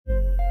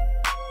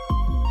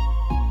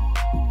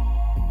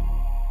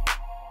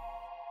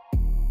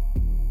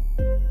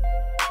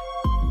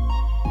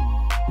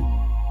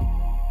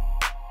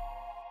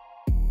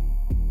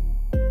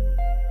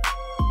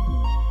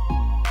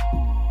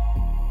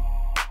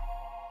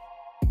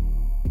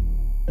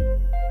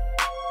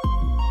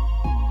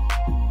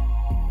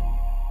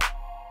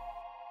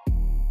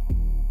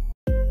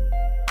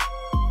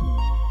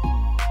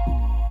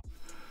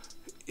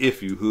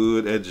If you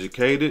hood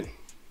educated,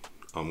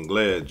 I'm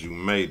glad you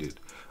made it.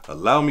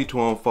 Allow me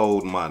to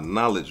unfold my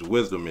knowledge,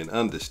 wisdom, and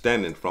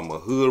understanding from a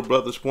hood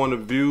brother's point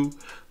of view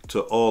to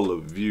all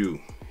of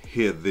you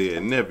here, there,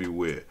 and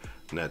everywhere.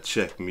 Now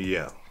check me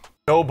out.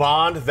 No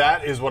bond.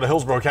 That is what a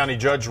Hillsboro County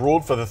judge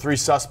ruled for the 3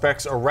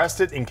 suspects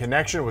arrested in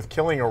connection with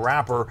killing a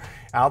rapper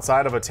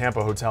outside of a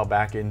Tampa hotel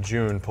back in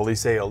June.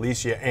 Police say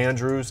Alicia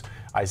Andrews,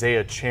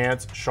 Isaiah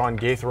Chance, Sean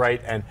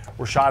Grite, and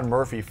Rashad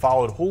Murphy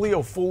followed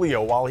Julio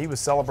Foolio while he was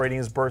celebrating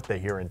his birthday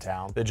here in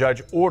town. The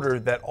judge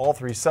ordered that all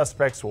 3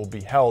 suspects will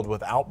be held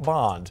without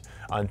bond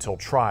until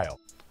trial.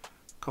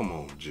 Come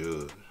on,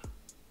 Judge.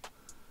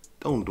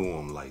 Don't do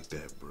them like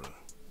that, bro.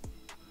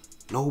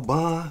 No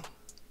bond?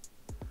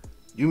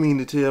 You mean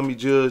to tell me,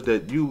 Judge,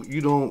 that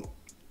you don't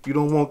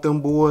want them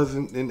boys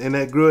and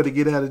that girl to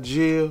get out of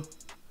jail?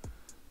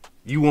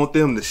 You want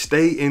them to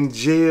stay in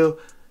jail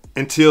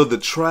until the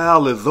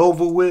trial is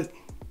over with?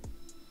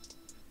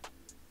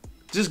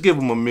 Just give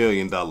them $1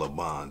 million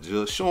bond,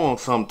 Judge. Show them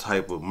some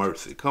type of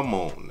mercy. Come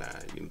on now.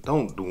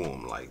 Don't do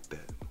them like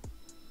that.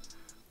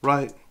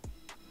 Right?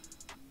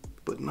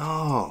 But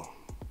no.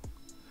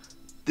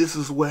 This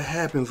is what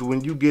happens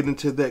when you get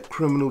into that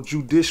criminal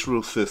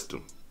judicial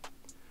system.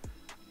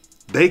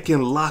 They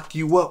can lock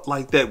you up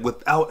like that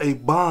without a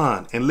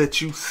bond and let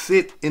you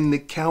sit in the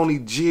county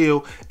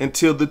jail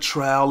until the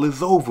trial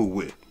is over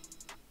with.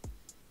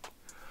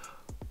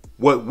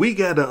 What we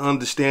got to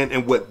understand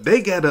and what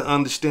they got to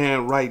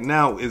understand right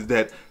now is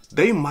that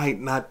they might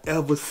not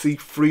ever see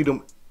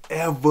freedom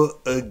ever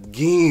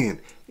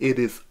again. It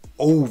is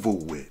over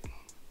with.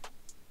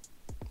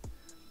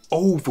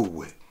 Over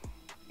with.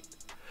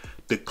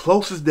 The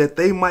closest that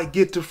they might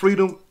get to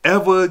freedom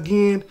ever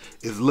again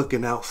is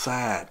looking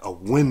outside a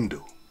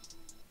window.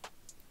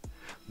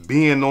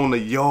 Being on the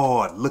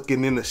yard,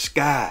 looking in the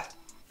sky.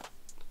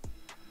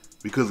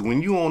 Because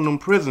when you on them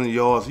prison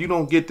yards, you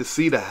don't get to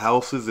see the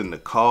houses and the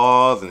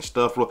cars and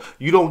stuff.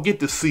 You don't get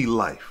to see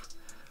life.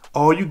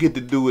 All you get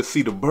to do is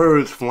see the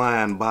birds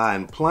flying by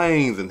and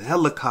planes and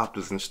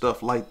helicopters and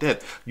stuff like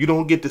that. You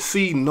don't get to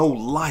see no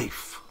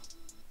life.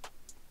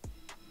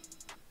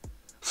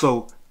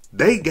 So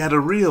they gotta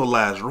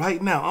realize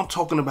right now, I'm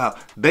talking about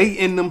they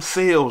in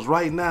themselves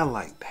right now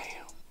like,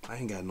 damn, I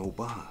ain't got no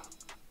bond.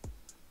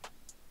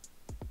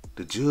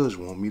 The judge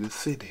want me to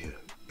sit here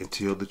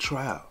until the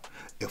trial.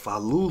 If I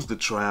lose the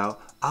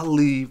trial, I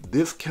leave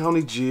this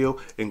county jail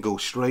and go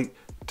straight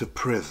to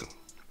prison,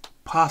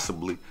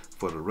 possibly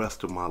for the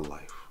rest of my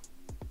life.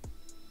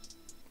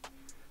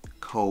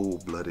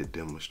 Cold-blooded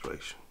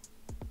demonstration.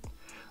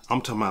 I'm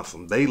talking about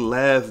some, they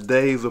last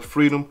days of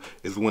freedom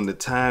is when the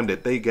time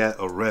that they got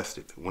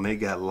arrested, when they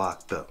got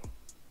locked up.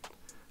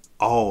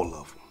 All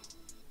of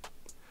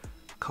them.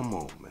 Come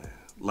on, man.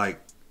 Like,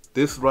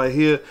 this right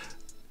here,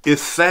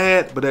 it's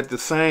sad, but at the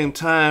same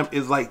time,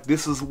 it's like,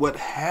 this is what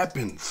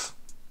happens.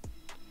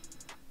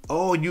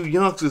 All you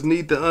youngsters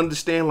need to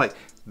understand, like,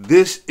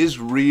 this is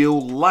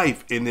real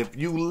life. And if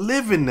you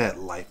live in that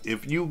life,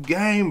 if you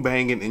gang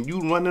banging and you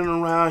running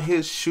around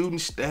here shooting,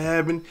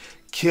 stabbing,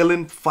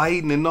 killing,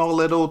 fighting, and all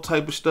that old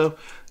type of stuff,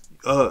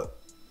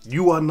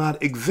 you are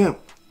not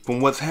exempt from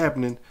what's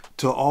happening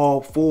to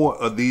all 4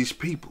 of these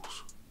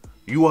peoples.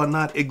 You are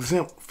not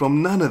exempt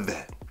from none of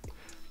that.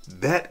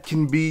 That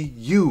can be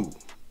you.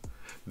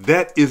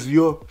 That is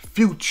your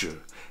future.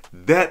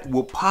 That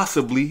will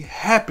possibly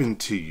happen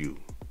to you,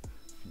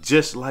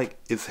 just like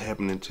it's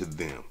happening to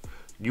them.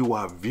 You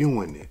are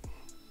viewing it.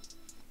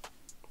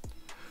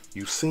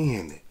 You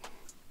seeing it.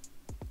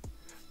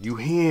 You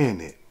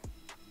hearing it.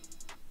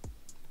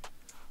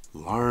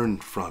 Learn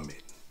from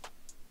it.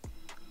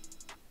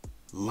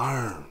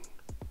 Learn.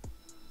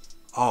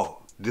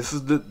 Oh, this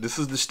is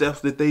the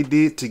steps that they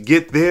did to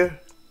get there.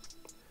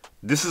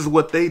 This is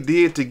what they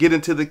did to get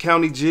into the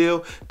county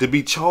jail, to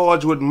be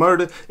charged with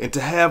murder and to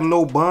have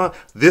no bond.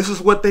 This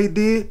is what they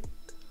did.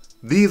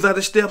 These are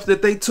the steps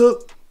that they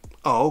took.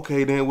 Oh,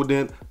 okay then. Well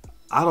then,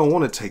 I don't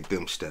want to take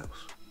them steps.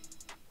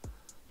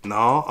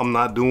 No, I'm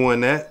not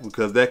doing that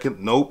because that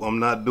can, nope, I'm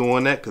not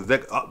doing that because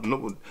that,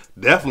 no,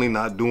 definitely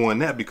not doing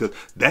that because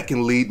that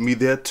can lead me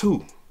there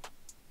too.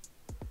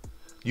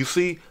 You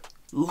see,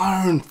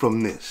 learn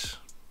from this.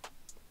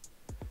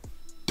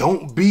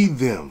 Don't be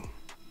them.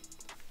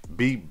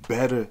 Be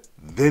better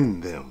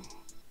than them.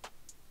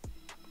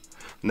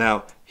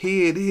 Now,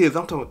 here it is.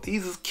 I'm talking about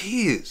these is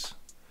kids.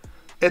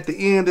 At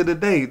the end of the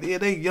day,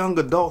 they young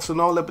adults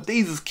and all that, but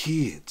these is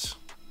kids.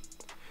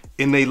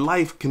 And their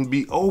life can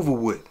be over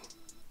with.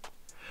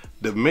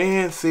 The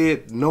man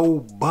said no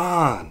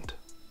bond.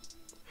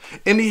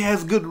 And he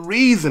has good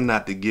reason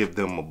not to give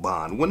them a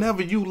bond.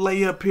 Whenever you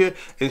lay up here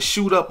and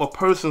shoot up a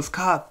person's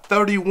car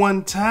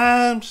 31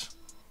 times,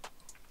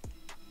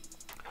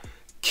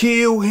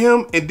 kill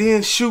him and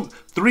then shoot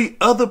 3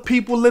 other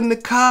people in the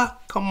car,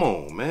 come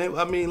on, man.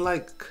 I mean,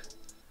 like,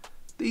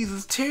 these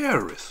is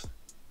terrorists.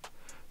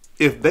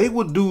 If they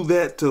would do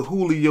that to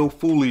Julio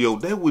Foolio,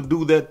 they would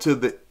do that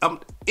to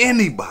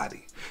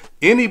anybody.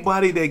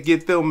 Anybody that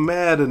get them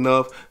mad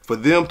enough for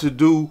them to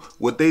do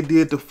what they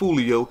did to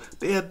Foolio,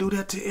 they'll do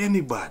that to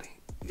anybody.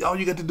 All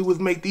you got to do is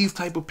make these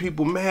type of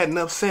people mad and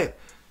upset,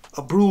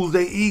 or bruise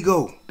their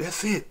ego.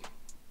 That's it.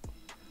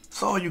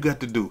 That's all you got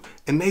to do.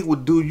 And they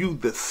would do you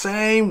the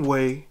same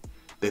way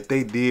that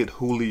they did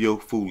Julio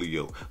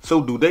Foolio.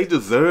 So do they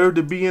deserve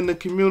to be in the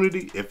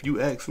community? If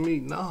you ask me,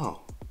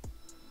 no.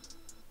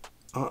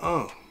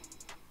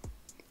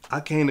 I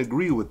can't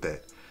agree with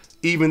that.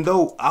 Even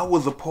though I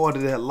was a part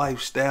of that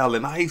lifestyle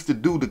and I used to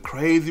do the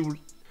crazy,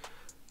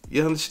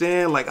 you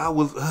understand? Like I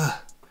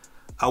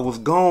was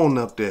gone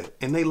up there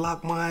and they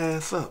locked my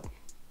ass up.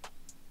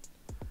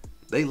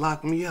 They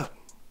locked me up.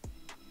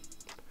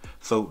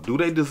 So do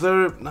they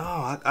deserve?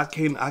 No, I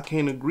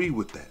can't agree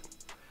with that.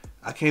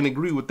 I can't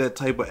agree with that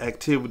type of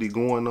activity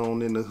going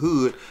on in the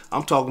hood.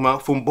 I'm talking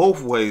about from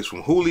both ways,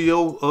 from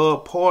Julio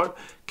part,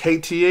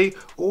 KTA,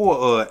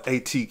 or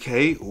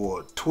ATK, or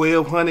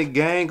 1200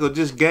 gang, or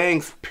just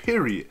gangs,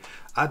 period.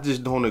 I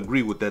just don't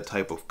agree with that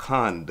type of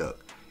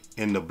conduct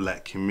in the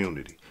black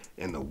community,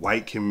 in the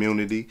white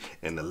community,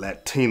 in the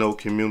Latino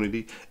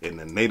community, in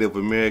the Native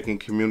American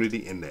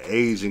community, in the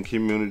Asian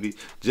community,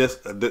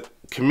 just the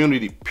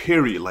community,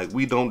 period. Like,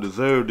 we don't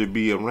deserve to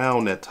be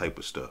around that type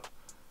of stuff.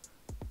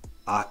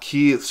 Our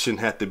kids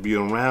shouldn't have to be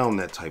around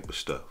that type of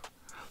stuff.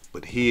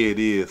 But here it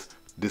is.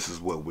 This is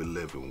what we're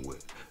living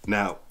with.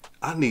 Now,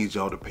 I need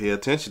y'all to pay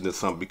attention to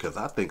something because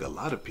I think a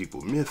lot of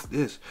people miss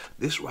this.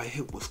 This right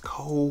here was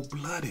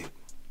cold-blooded.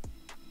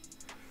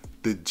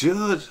 The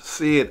judge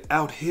said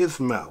out his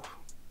mouth,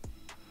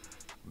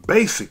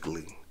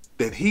 basically,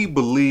 that he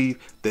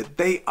believed that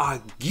they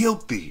are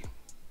guilty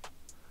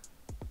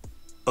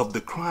of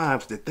the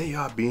crimes that they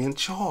are being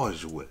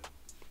charged with.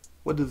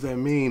 What does that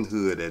mean,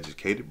 hood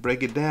educated?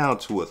 Break it down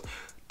to us.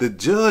 The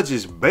judge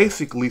is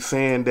basically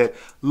saying that,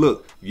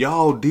 look,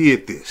 y'all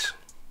did this.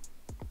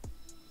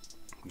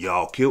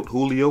 Y'all killed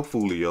Julio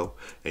Foolio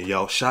and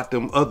y'all shot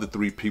them other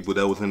 3 people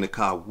that was in the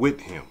car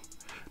with him.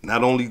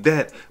 Not only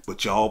that,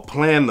 but y'all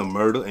planned the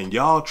murder and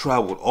y'all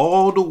traveled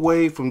all the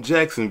way from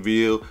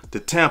Jacksonville to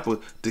Tampa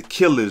to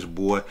kill this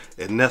boy,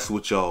 and that's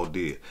what y'all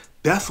did.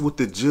 That's what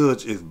the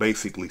judge is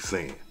basically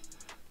saying.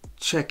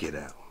 Check it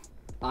out.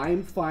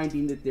 I'm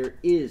finding that there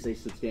is a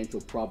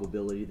substantial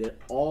probability that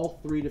all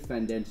 3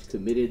 defendants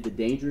committed the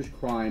dangerous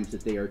crimes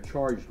that they are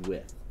charged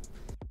with.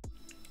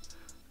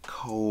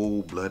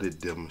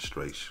 Cold-blooded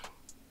demonstration.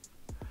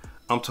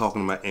 I'm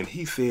talking about, and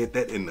he said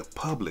that in the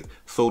public,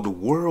 so the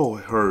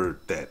world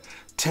heard that.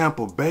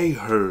 Tampa Bay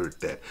heard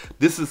that.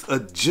 This is a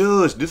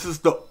judge. This is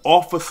the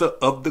officer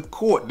of the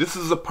court. This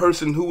is a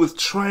person who is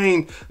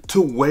trained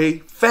to weigh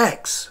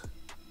facts.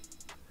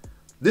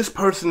 This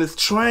person is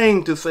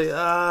trained to say,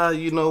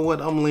 you know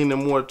what, I'm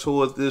leaning more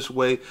towards this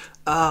way.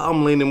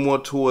 I'm leaning more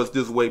towards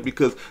this way,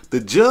 because the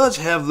judge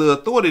has the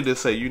authority to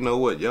say, you know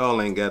what, y'all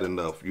ain't got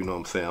enough. You know what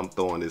I'm saying? I'm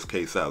throwing this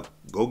case out.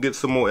 Go get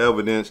some more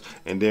evidence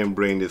and then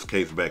bring this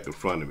case back in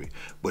front of me.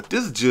 But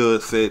this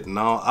judge said,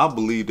 no, I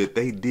believe that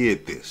they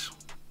did this.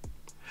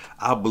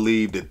 I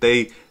believe that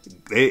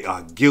they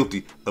are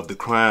guilty of the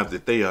crimes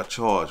that they are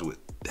charged with.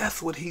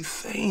 That's what he's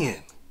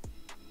saying.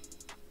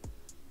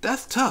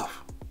 That's tough.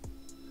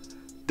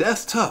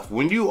 That's tough.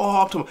 When you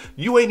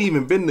ain't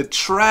even been to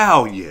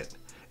trial yet,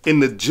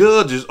 and the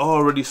judge is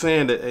already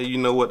saying that, hey, you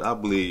know what, I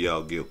believe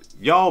y'all guilty.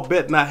 Y'all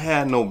bet not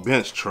have no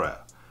bench trial.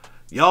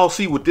 Y'all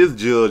see what this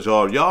judge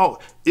are.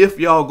 If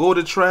y'all go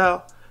to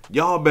trial,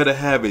 y'all better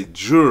have a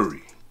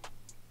jury.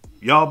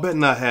 Y'all better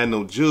not have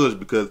no judge,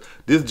 because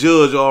this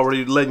judge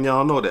already letting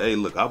y'all know that, hey,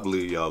 look, I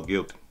believe y'all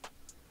guilty.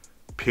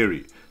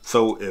 Period.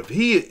 So if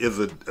he is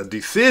a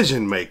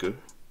decision maker,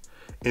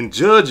 and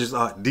judges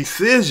are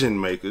decision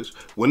makers,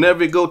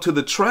 whenever it go to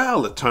the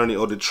trial attorney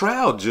or the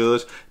trial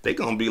judge, they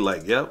gonna be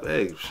like, yep,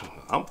 hey,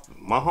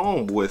 my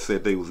homeboy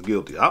said they was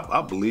guilty.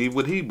 I believe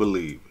what he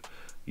believed.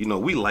 You know,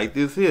 we like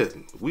this here.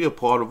 We a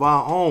part of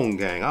our own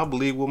gang. I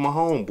believe what my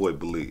homeboy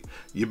believed.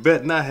 You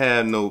bet not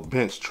have no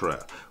bench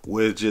trial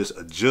where it's just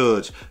a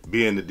judge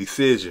being the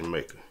decision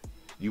maker.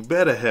 You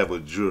better have a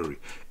jury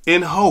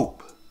in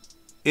hope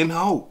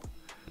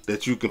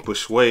that you can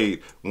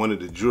persuade one of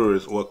the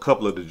jurors or a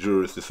couple of the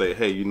jurors to say,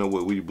 hey, you know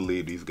what, we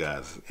believe these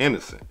guys are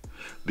innocent.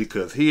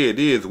 Because here it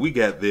is, we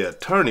got their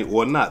attorney,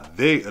 or not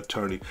their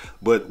attorney,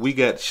 but we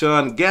got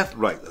Sean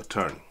Gathright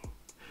attorney.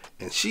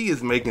 And she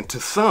is making, to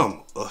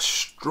some, a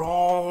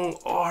strong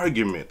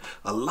argument.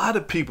 A lot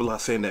of people are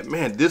saying that,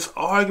 man, this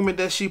argument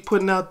that she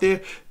putting out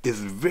there is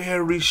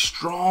very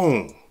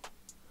strong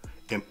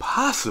and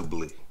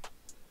possibly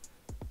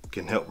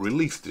can help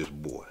release this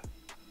boy.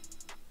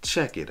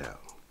 Check it out.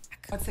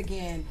 Once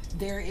again,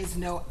 there is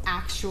no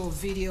actual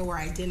video or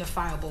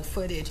identifiable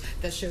footage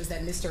that shows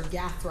that Mr.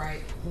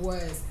 Gathright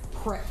was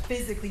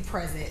physically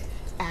present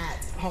at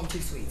Home 2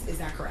 Suites. Is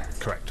that correct?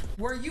 Correct.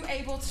 Were you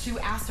able to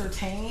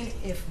ascertain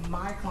if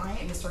my client,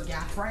 Mr.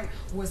 Gathright,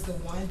 was the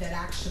one that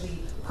actually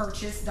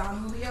purchased Don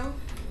Julio?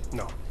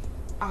 No.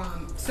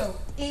 So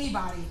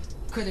anybody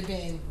could have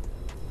been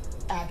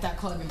at that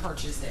club and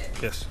purchased it?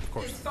 Yes, of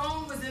course. His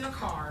phone was in a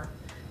car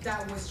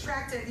that was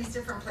tracked at these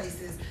different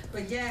places,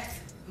 but yet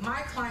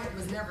my client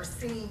was never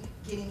seen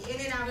getting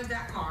in and out of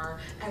that car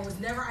and was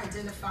never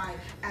identified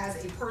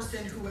as a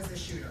person who was the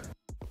shooter.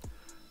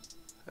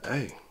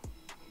 Hey,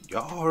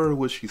 y'all heard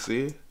what she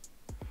said.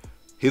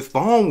 His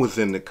phone was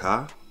in the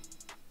car,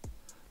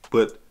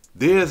 but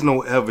there's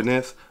no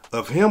evidence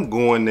of him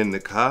going in the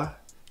car,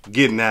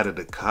 getting out of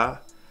the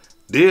car.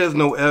 There's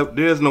no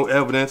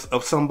evidence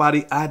of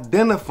somebody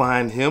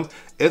identifying him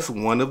as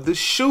one of the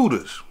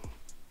shooters.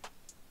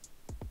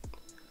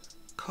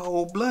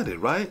 Cold-blooded,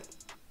 right?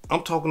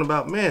 I'm talking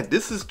about, man,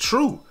 this is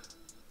true.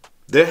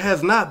 There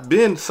has not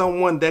been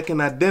someone that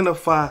can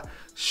identify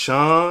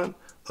Sean,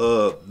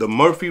 the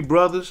Murphy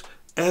brothers,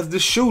 as the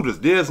shooters.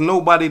 There's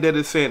nobody that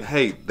is saying,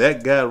 hey,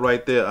 that guy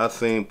right there, I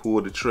seen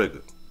pull the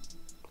trigger.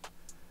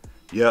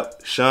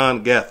 Yep,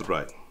 Sean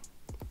Gathright,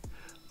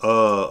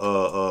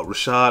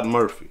 Rashad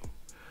Murphy,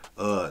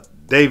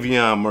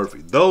 Davion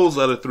Murphy. Those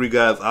are the three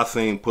guys I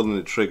seen pulling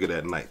the trigger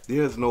that night.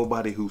 There's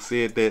nobody who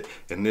said that,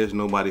 and there's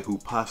nobody who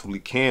possibly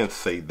can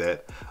say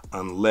that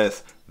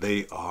unless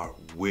they are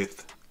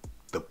with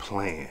the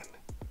plan.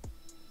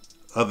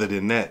 Other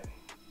than that,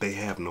 they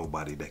have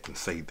nobody that can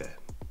say that.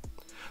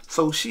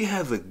 So she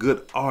has a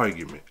good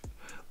argument,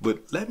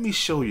 but let me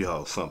show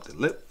y'all something.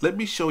 Let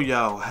me show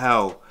y'all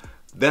how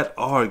that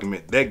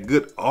argument, that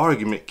good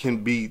argument,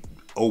 can be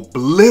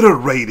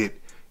obliterated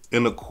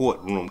in the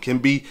courtroom, can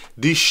be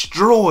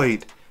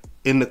destroyed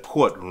in the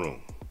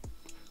courtroom.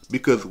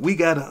 Because we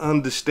got to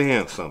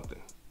understand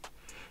something.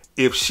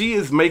 If she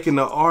is making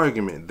the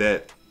argument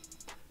that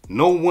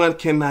no one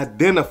can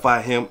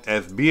identify him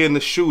as being the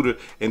shooter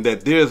and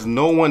that there's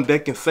no one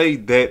that can say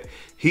that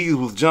he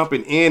was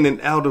jumping in and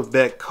out of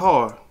that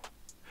car,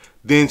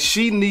 then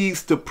she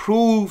needs to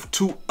prove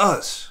to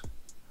us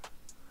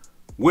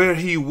where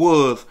he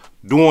was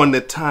during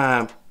the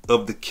time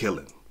of the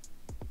killing.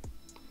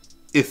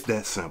 It's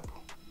that simple.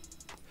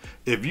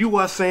 If you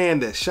are saying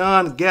that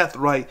Sean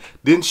Gathright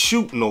didn't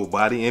shoot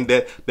nobody and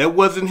that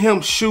wasn't him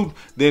shooting,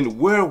 then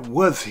where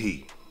was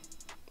he?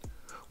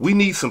 We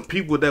need some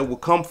people that will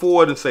come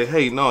forward and say,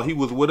 hey, no, he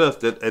was with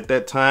us at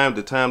that time,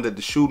 the time that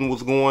the shooting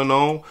was going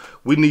on.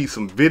 We need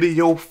some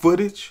video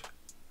footage,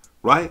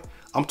 right?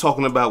 I'm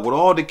talking about with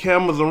all the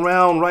cameras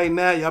around right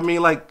now. I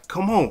mean, like,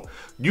 come on.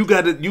 You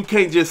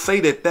can't just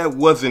say that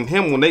wasn't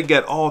him when they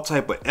got all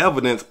type of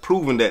evidence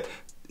proving that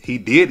he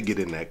did get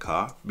in that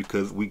car,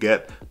 because we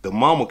got the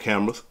mama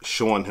cameras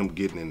showing him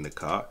getting in the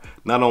car.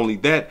 Not only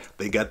that,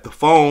 they got the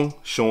phone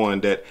showing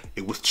that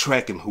it was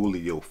tracking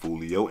Julio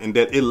Foolio and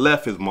that it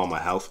left his mama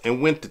house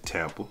and went to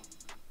Tampa.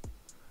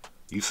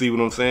 You see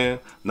what I'm saying?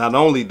 Not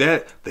only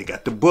that, they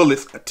got the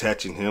bullets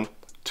attaching him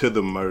to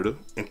the murder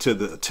and to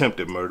the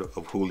attempted murder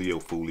of Julio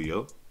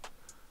Foolio.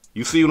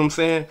 You see what I'm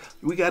saying?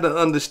 We got to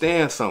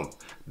understand something.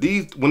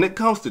 When it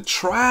comes to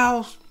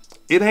trials,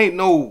 it ain't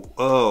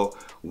no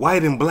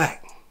white and black.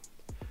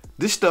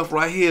 This stuff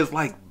right here is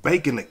like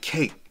baking a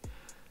cake.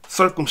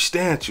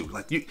 Circumstantial.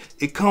 Like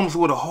it comes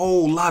with a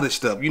whole lot of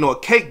stuff. You know, a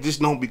cake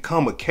just don't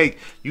become a cake.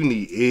 You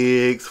need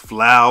eggs,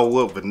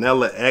 flour,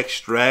 vanilla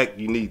extract.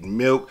 You need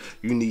milk.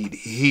 You need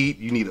heat.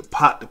 You need a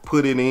pot to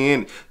put it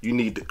in. You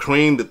need the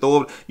cream to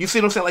throw it. You see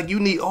what I'm saying? Like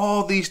you need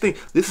all these things.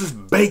 This is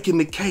baking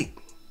the cake.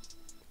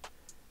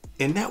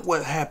 And that's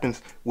what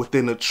happens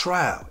within a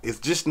trial. It's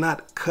just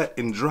not cut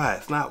and dry.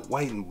 It's not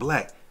white and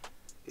black.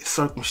 It's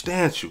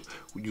circumstantial.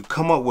 You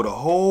come up with a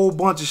whole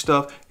bunch of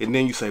stuff and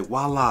then you say,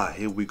 voila,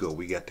 here we go.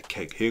 We got the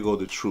cake. Here go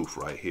the truth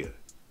right here.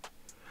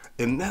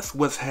 And that's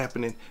what's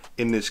happening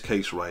in this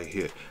case right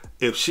here.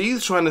 If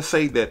she's trying to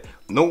say that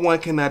no one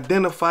can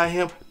identify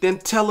him, then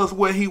tell us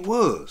where he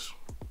was.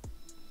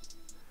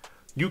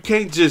 You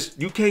can't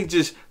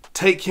just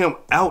take him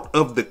out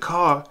of the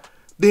car.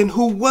 Then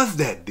who was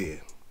that then?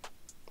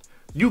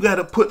 You got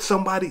to put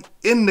somebody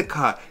in the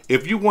car.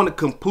 If you want to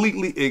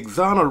completely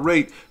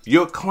exonerate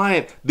your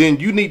client,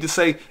 then you need to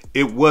say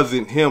it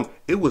wasn't him.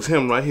 It was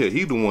him right here.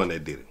 He's the one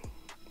that did it.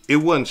 It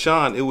wasn't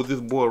Sean. It was this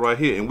boy right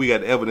here. And we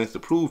got evidence to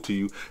prove to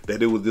you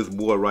that it was this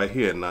boy right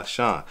here and not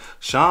Sean.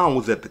 Sean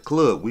was at the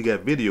club. We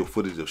got video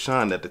footage of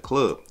Sean at the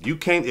club. You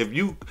can't, if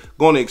you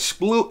going to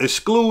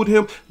exclude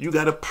him, you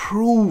got to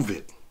prove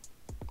it.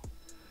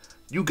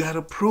 You got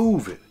to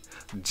prove it.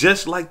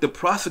 Just like the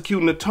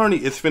prosecuting attorney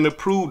is finna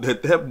prove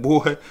that that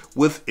boy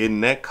was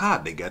in that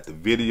car. They got the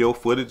video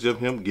footage of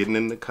him getting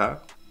in the car.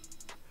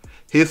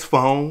 His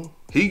phone,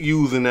 he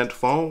using that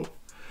phone.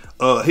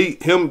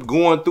 Him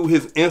going through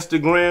his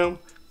Instagram,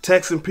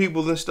 texting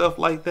people and stuff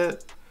like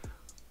that.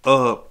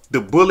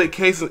 The bullet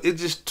casing,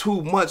 it's just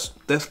too much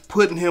that's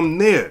putting him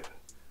there.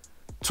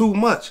 Too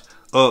much.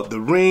 The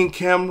Ring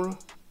camera,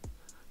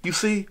 you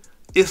see,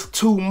 it's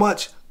too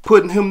much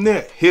putting him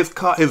there. His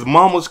car, his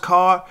mama's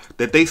car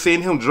that they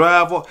seen him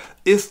drive off,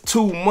 it's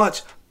too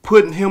much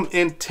putting him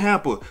in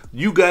Tampa.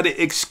 You got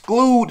to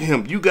exclude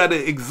him. You got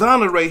to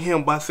exonerate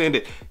him by saying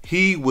that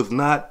he was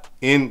not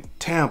in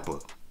Tampa.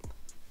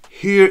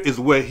 Here is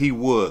where he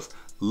was.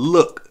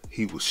 Look,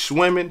 he was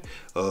swimming.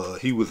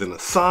 He was in a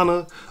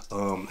sauna.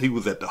 He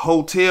was at the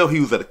hotel. He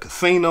was at a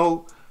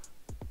casino.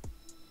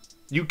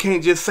 You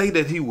can't just say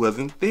that he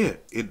wasn't there.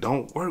 It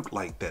don't work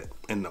like that.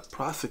 And the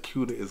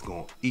prosecutor is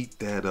gonna eat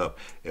that up.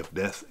 If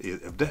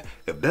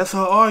that's her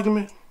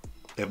argument,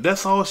 if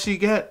that's all she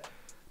got,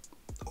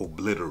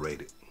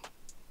 obliterate it.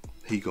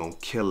 he gonna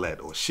kill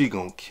that or she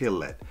gonna kill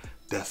that.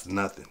 That's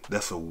nothing.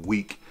 That's a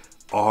weak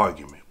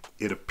argument.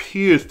 It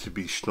appears to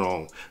be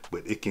strong,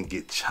 but it can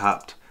get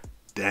chopped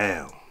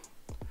down.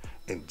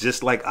 And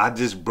just like I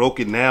just broke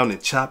it down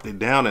and chopped it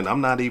down, and I'm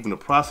not even a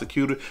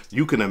prosecutor,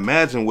 you can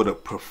imagine what a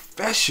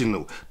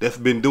professional that's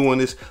been doing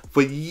this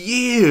for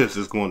years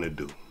is going to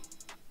do.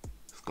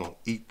 It's going to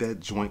eat that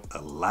joint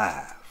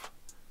alive.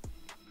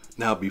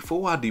 Now,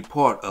 before I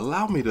depart,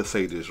 allow me to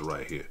say this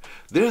right here.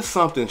 There's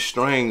something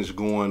strange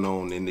going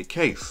on in the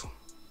case.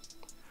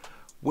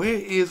 Where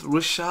is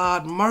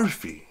Rashad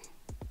Murphy?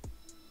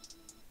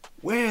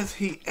 Where is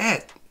he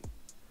at?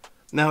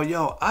 Now,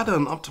 y'all, I'm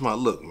talking about,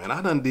 look, man,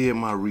 I done did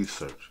my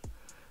research.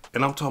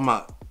 And I'm talking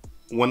about,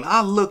 when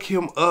I look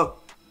him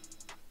up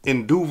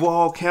in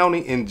Duval County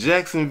in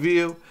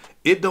Jacksonville,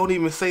 it don't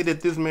even say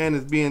that this man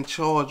is being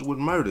charged with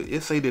murder.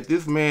 It say that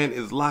this man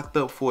is locked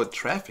up for a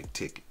traffic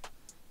ticket.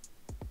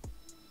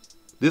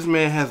 This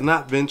man has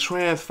not been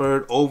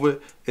transferred over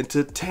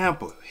into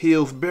Tampa,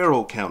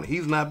 Hillsboro County.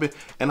 He's not been,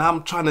 and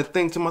I'm trying to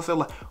think to myself,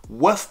 like,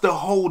 what's the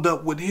hold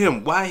up with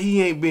him? Why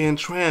he ain't being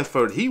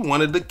transferred? He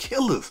wanted to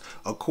kill us,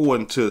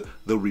 according to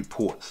the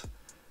reports.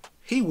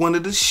 He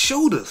wanted to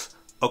shoot us,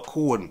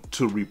 according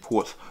to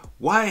reports.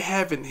 Why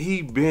haven't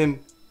he been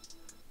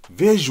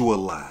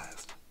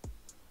visualized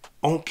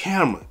on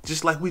camera?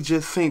 Just like we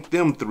just seen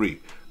them three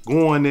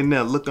going in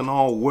there looking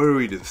all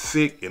worried and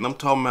sick. And I'm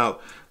talking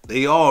about,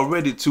 they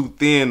already too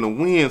thin to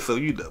win, so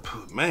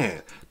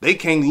man, they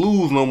can't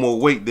lose no more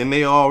weight than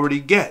they already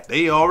got.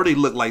 They already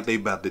look like they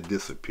about to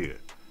disappear.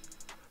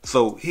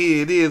 So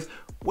here it is.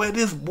 Where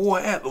this boy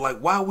at? Like,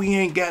 why we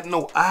ain't got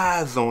no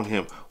eyes on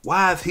him?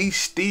 Why is he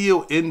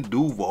still in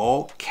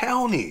Duval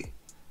County?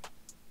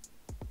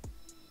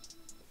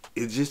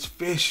 It's just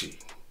fishy.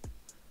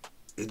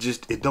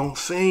 It don't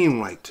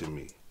seem right to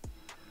me.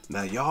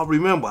 Now, y'all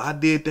remember, I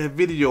did that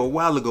video a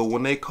while ago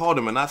when they called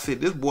him, and I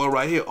said, this boy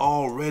right here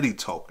already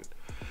talking.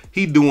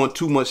 He doing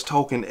too much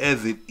talking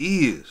as it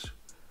is.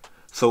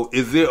 So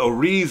is there a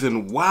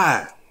reason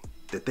why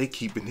that they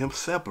keeping him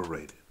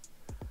separated?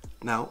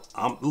 Now,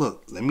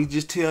 look, let me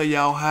just tell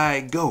y'all how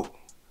it go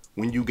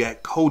when you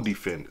got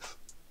co-defendants.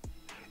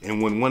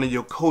 And when one of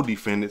your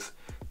co-defendants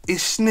is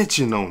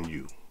snitching on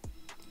you.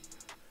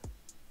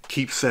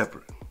 Keep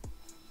separate.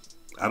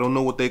 I don't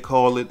know what they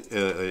call it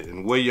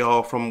and where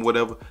y'all from,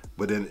 whatever,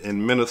 but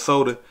in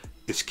Minnesota,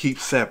 it's keep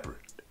separate.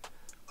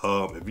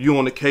 If you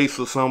on the case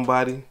with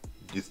somebody,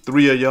 just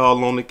three of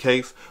y'all on the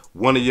case,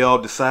 one of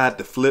y'all decide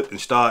to flip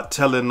and start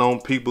telling on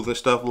people and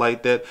stuff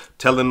like that,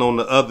 telling on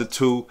the other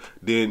two,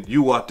 then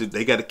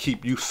they got to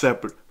keep you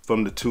separate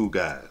from the two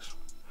guys.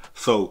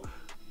 So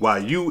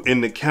while you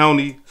in the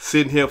county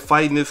sitting here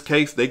fighting this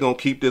case, they gonna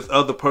keep this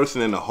other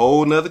person in a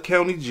whole nother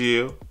county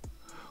jail.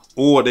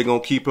 Or they're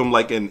going to keep him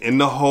like in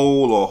the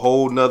hole or a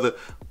whole nother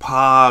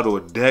pod or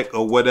deck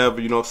or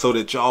whatever, you know, so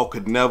that y'all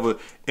could never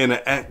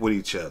interact with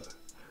each other.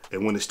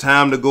 And when it's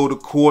time to go to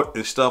court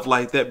and stuff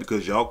like that,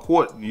 because y'all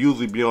court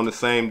usually be on the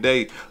same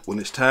day, when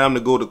it's time to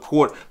go to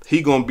court,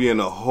 he going to be in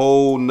a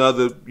whole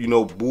nother, you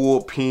know,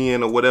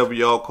 bullpen or whatever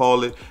y'all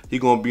call it. He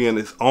going to be in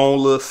his own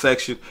little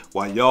section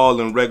while y'all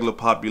in regular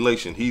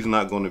population. He's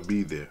not going to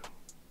be there.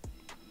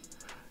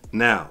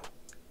 Now,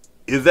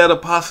 is that a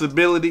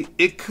possibility?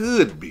 It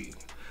could be.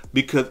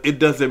 Because it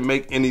doesn't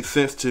make any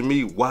sense to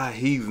me why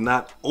he's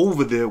not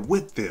over there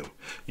with them.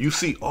 You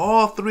see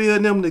all three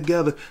of them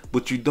together,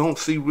 but you don't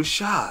see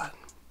Rashad.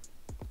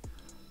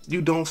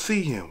 You don't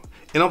see him.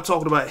 And I'm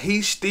talking about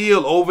he's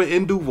still over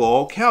in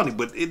Duval County,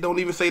 but it don't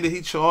even say that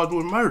he's charged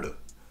with murder.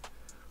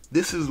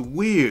 This is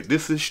weird.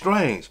 This is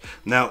strange.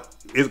 Now,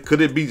 could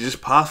it be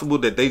just possible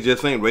that they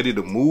just ain't ready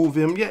to move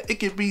him? Yeah, it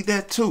could be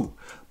that too.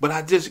 But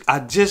I just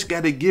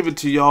got to give it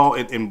to y'all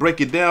and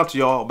break it down to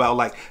y'all about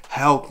like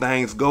how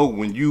things go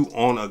when you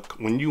on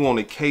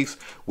a case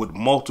with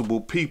multiple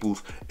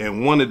peoples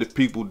and one of the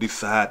people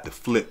decide to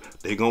flip.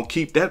 They're going to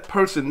keep that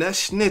person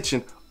that's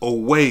snitching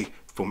away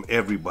from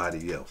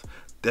everybody else.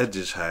 That's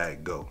just how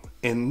it go.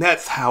 And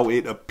that's how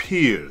it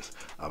appears.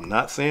 I'm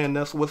not saying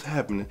that's what's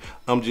happening.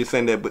 I'm just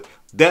saying that, but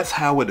that's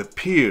how it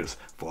appears.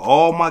 For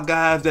all my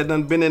guys that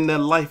done been in their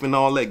life and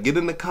all that, get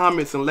in the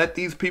comments and let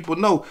these people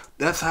know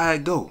that's how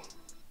it go.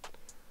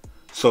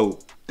 So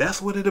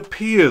that's what it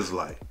appears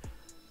like.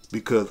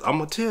 Because I'm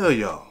going to tell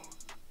y'all,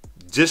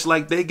 just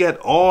like they got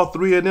all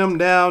three of them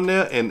down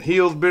there in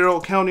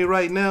Hillsboro County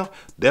right now,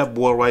 that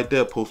boy right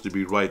there supposed to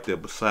be right there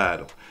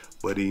beside him.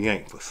 But he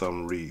ain't for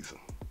some reason.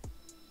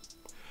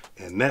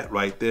 And that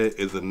right there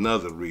is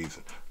another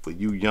reason for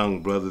you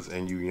young brothers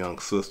and you young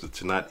sisters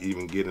to not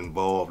even get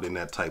involved in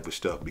that type of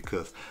stuff.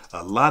 Because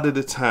a lot of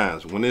the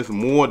times when there's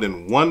more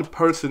than one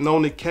person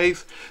on the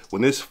case,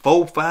 when there's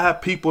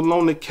 4-5 people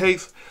on the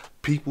case,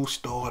 people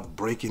start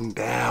breaking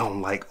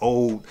down like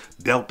old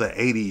Delta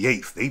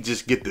 88s. They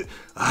just get to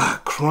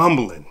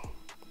crumbling.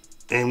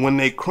 And when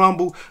they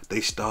crumble, they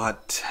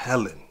start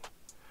telling.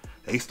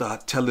 They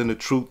start telling the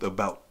truth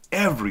about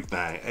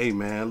everything. Hey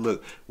man,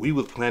 look, we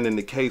was planning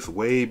the case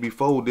way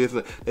before this.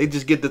 They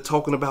just get to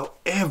talking about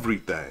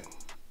everything.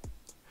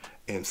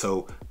 And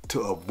so to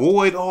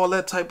avoid all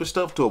that type of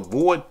stuff, to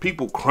avoid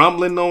people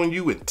crumbling on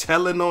you and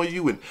telling on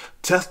you and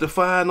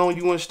testifying on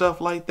you and stuff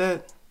like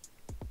that,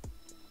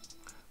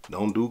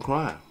 don't do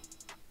crime.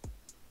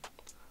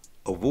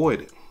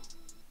 Avoid it.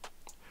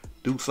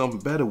 Do something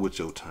better with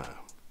your time.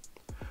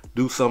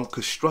 Do something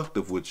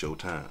constructive with your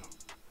time.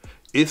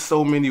 It's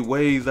so many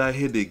ways out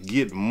here to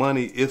get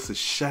money. It's a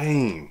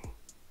shame.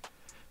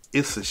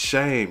 It's a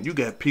shame. You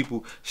got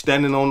people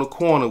standing on the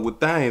corner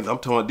with things. I'm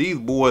talking about these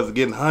boys are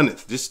getting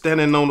hundreds. Just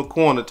standing on the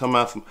corner talking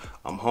about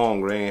I'm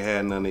hungry. I ain't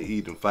had nothing to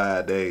eat in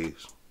 5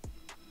 days.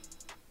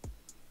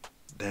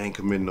 They ain't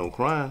committing no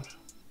crimes.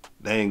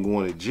 They ain't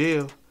going to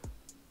jail.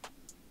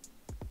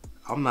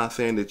 I'm not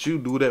saying that you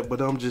do that,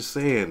 but I'm just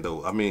saying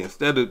though. I mean,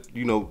 instead of,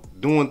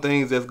 doing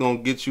things that's going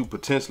to get you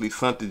potentially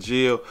sent to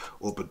jail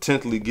or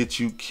potentially get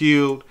you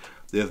killed,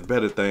 there's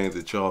better things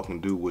that y'all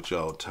can do with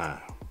y'all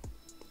time.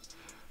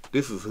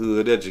 This is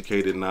hood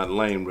educated, not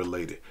lame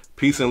related.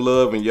 Peace and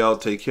love, and y'all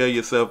take care of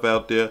yourself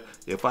out there.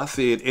 If I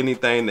said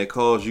anything that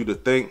caused you to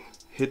think,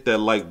 hit that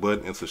like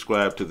button and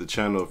subscribe to the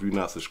channel if you're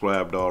not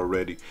subscribed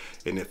already.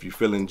 And if you're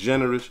feeling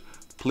generous,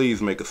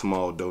 please make a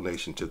small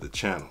donation to the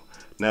channel.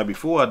 Now,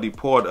 before I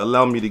depart,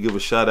 allow me to give a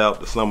shout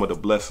out to some of the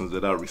blessings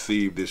that I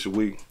received this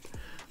week.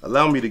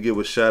 Allow me to give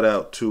a shout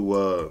out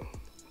to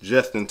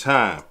Just in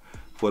Time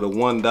for the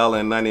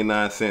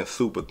 $1.99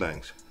 super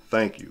thanks.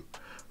 Thank you.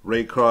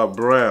 Ray Carr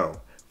Brown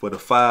for the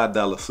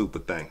 $5 super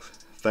thanks.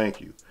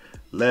 Thank you.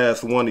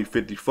 Last One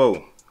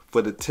 54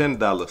 for the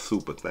 $10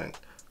 super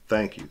thanks.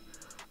 Thank you.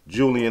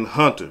 Julian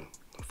Hunter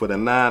for the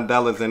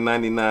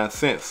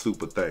 $9.99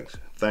 super thanks.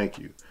 Thank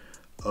you.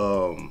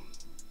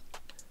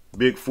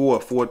 Big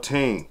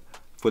 414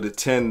 for the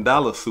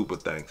 $10 super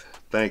thanks.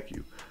 Thank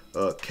you.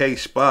 K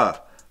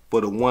Spa for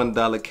the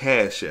 $1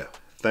 cash app.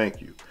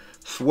 Thank you.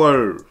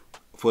 Swerve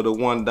for the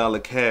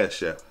 $1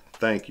 cash app.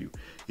 Thank you.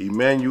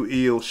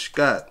 Emmanuel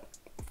Scott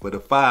for the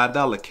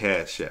 $5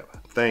 cash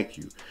app. Thank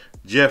you.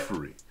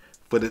 Jeffrey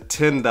for the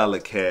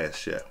 $10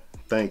 cash app.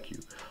 Thank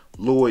you.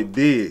 Lloyd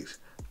Diggs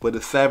for the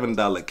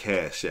 $7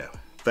 cash app.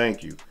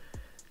 Thank you.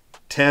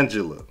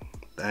 Tangela.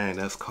 Dang,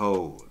 that's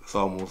cold. It's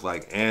almost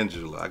like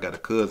Angela. I got a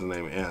cousin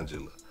named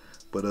Angela.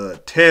 But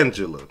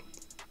Tangela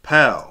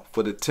Powell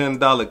for the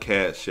 $10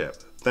 cash app.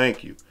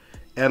 Thank you.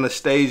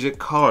 Anastasia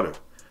Carter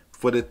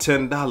for the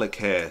 $10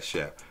 cash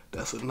app.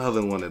 That's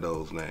another one of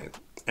those names.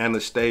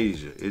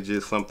 Anastasia. It's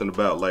just something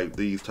about like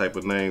these type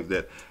of names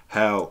that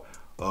how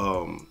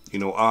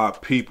our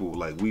people,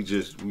 like we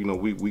just,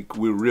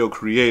 we're real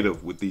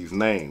creative with these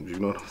names, you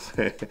know what I'm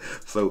saying?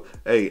 So,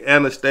 hey,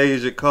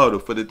 Anastasia Carter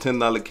for the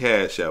 $10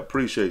 cash app.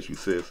 Appreciate you,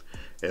 sis.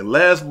 And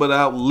last but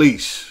not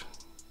least,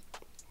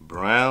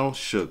 Brown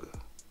Sugar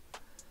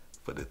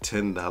for the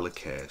 $10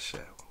 cash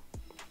app.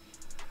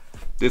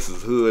 This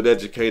is hood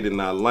educated,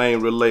 not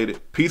lame related.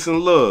 Peace and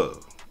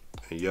love.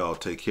 And y'all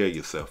take care of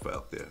yourself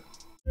out there.